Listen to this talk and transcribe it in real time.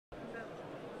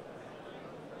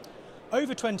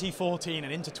Over 2014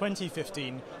 and into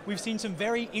 2015, we've seen some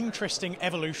very interesting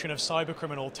evolution of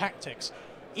cybercriminal tactics.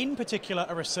 In particular,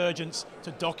 a resurgence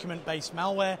to document-based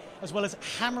malware, as well as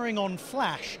hammering on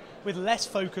Flash with less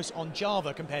focus on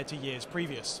Java compared to years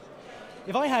previous.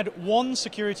 If I had one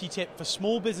security tip for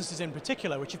small businesses in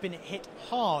particular, which have been hit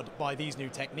hard by these new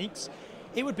techniques,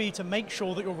 it would be to make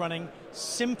sure that you're running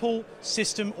simple,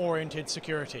 system-oriented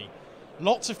security.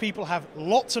 Lots of people have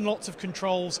lots and lots of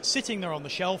controls sitting there on the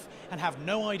shelf and have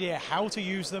no idea how to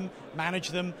use them, manage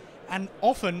them, and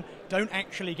often don't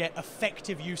actually get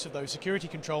effective use of those security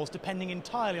controls, depending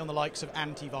entirely on the likes of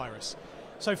antivirus.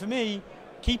 So for me,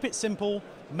 keep it simple,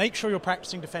 make sure you're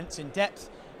practicing defense in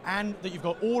depth, and that you've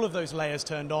got all of those layers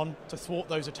turned on to thwart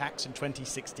those attacks in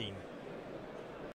 2016.